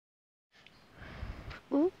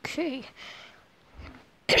Okay.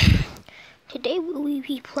 Today we will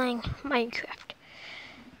be playing Minecraft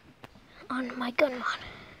on my gun mod,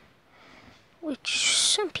 which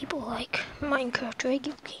some people like Minecraft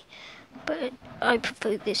regularly, but I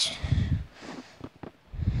prefer this.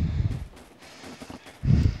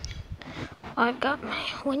 I've got my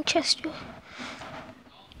Winchester,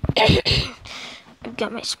 I've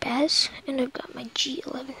got my Spaz, and I've got my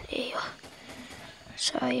G11 AR.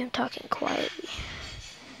 Sorry, I'm talking quietly.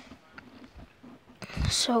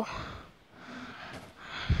 So,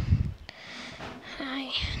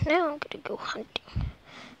 now I'm gonna go hunting.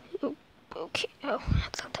 Oh, okay, oh, I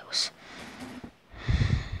thought that was...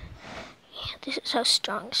 Yeah, this is how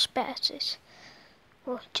strong Spaz is.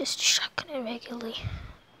 Well, just shotgun it regularly.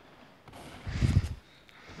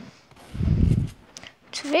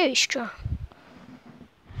 It's very strong.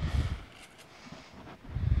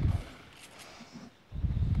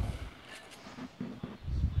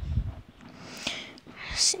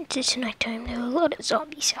 Since it's nighttime, there are a lot of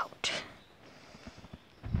zombies out.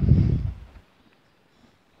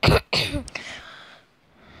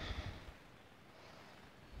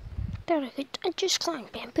 I just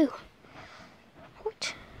climbed bamboo.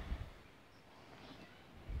 What?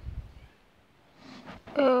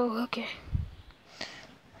 Oh, okay.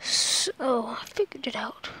 So, I figured it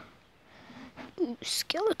out. Ooh,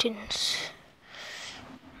 skeletons.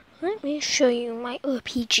 Let me show you my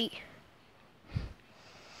RPG.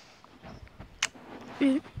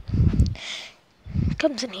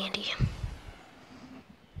 Comes in handy.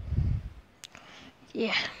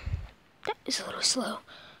 Yeah, that is a little slow,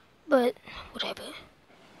 but whatever.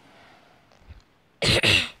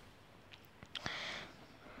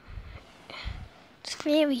 It's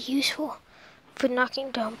very useful for knocking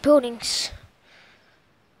down buildings.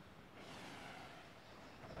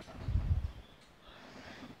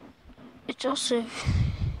 It's also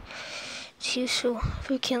useful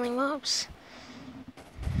for killing mobs.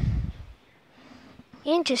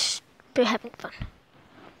 And just for having fun.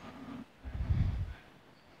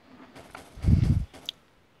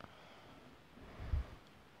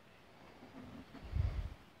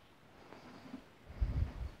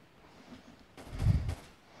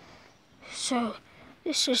 So,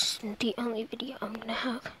 this isn't the only video I'm gonna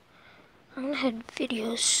have. I'm gonna have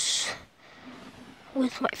videos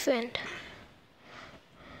with my friend.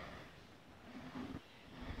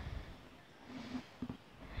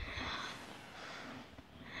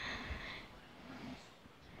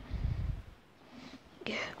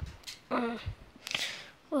 Yeah.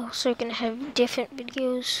 We're also gonna have different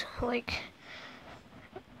videos, like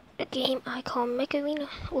a game I call Mech Arena,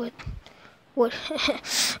 what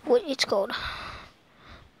it's called.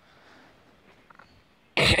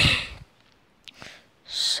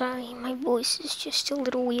 Sorry, my voice is just a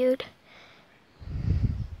little weird.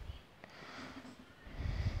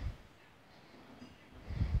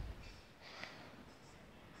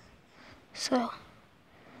 So,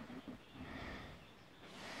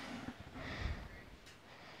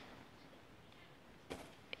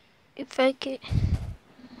 if I get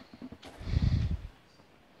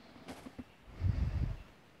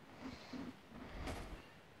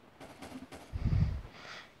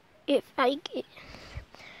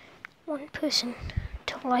one person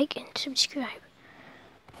to like and subscribe.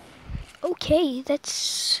 Okay,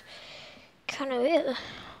 that's kind of it.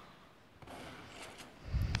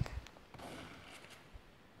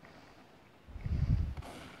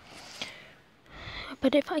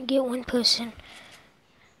 But if I get one person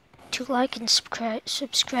to like and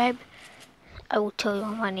subscribe, I will tell you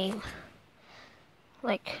my name.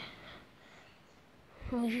 Like,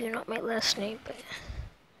 maybe not my last name, but...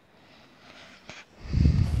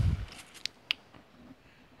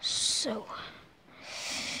 So,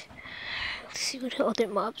 let's see what other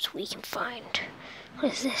mobs we can find.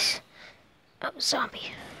 What is this? Oh,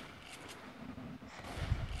 zombie.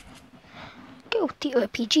 Go with the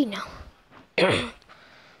RPG now.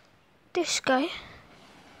 This guy.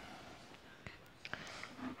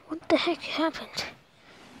 What the heck happened?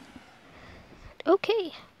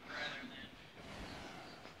 Okay.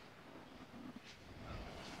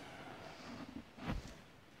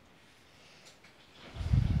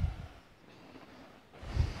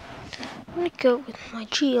 I'm gonna go with my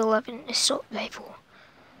G11 assault rifle.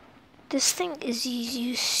 This thing is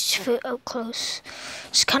used for up close.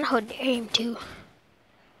 It's kind of hard to aim too.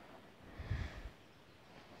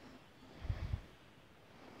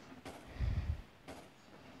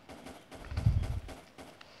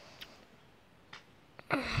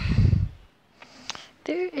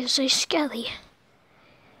 There is a skelly.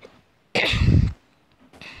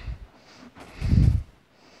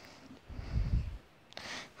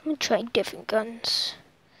 gonna try different guns.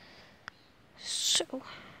 So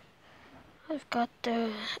I've got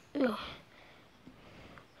the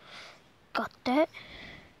got that.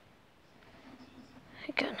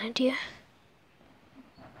 I got an idea.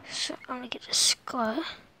 So I'm gonna get a scar.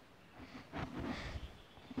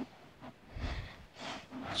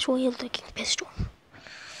 It's a weird looking pistol.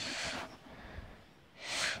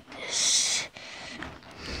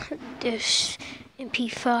 This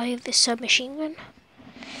MP5, the submachine gun.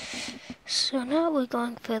 So now we're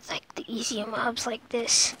going for like the easier mobs like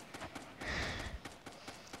this.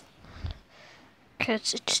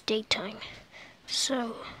 Cause it's daytime.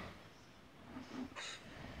 So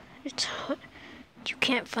it's hard. You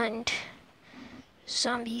can't find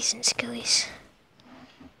zombies and skellies.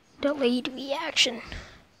 Delayed reaction.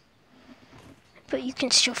 But you can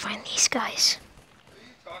still find these guys.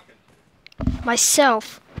 Who are you talking to?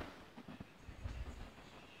 Myself.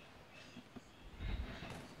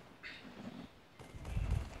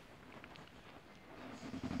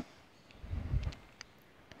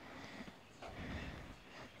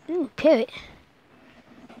 Ooh, parrot.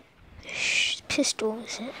 This pistol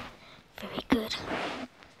isn't very good.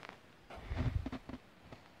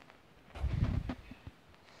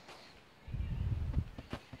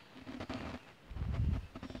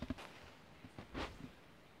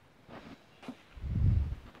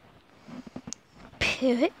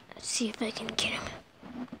 Parrot. Let's see if I can get him.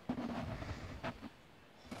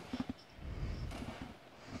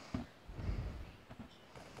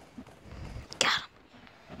 Got him.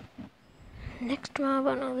 Next mob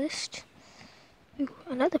on our list. Ooh,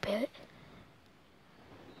 another parrot.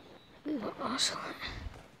 Ooh, awesome.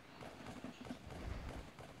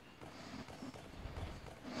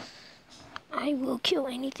 I will kill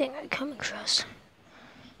anything I come across.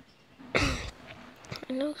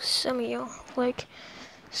 I know some of y'all like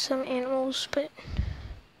some animals, but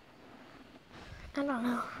I don't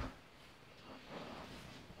know.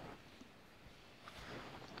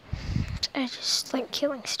 I just like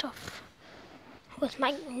killing stuff with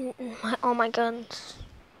all my guns.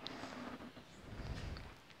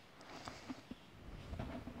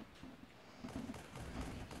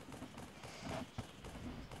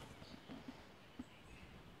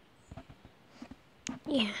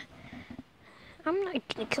 Yeah, I'm not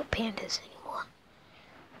gonna kill pandas anymore.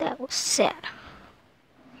 That was sad.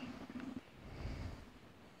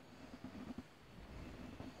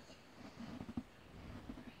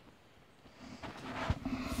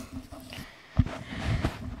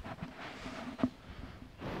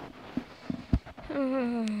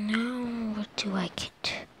 Now what do I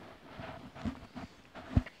get?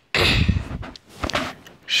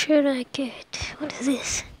 Should I get, what is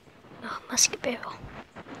this? Oh, musket barrel.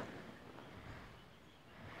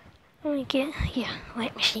 I'm gonna get, yeah,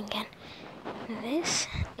 light machine gun. And this,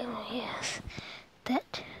 oh yes,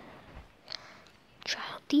 that. Try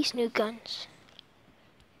out these new guns.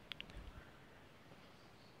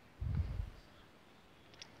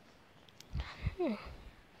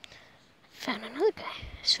 Found another guy,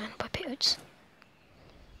 surrounded by parrots.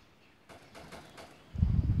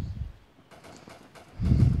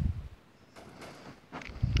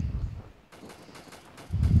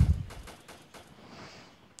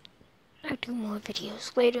 I'll do more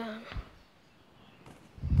videos later on.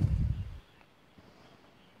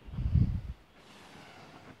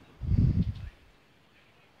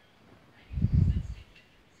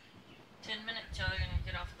 Till they're gonna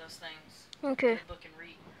get off of those things. Okay. Good book and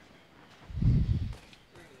read.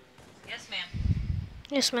 Yes, ma'am.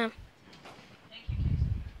 Yes, ma'am. Thank you, Casey.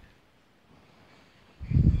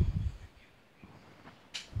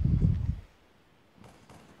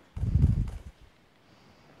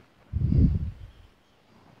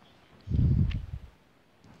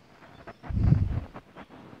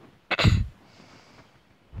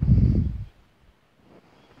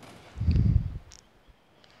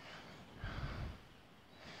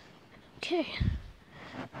 Okay.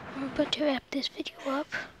 I'm about to wrap this video up.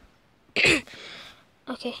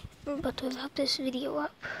 Okay, I'm about to wrap this video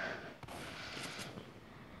up.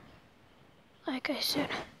 Like I said,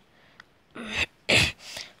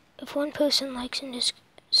 if one person likes and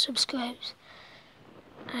subscribes,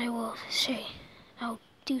 I will say I'll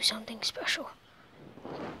do something special.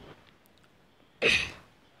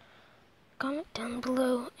 Comment down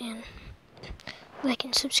below and like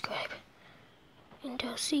and subscribe. And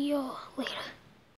I'll see y'all later.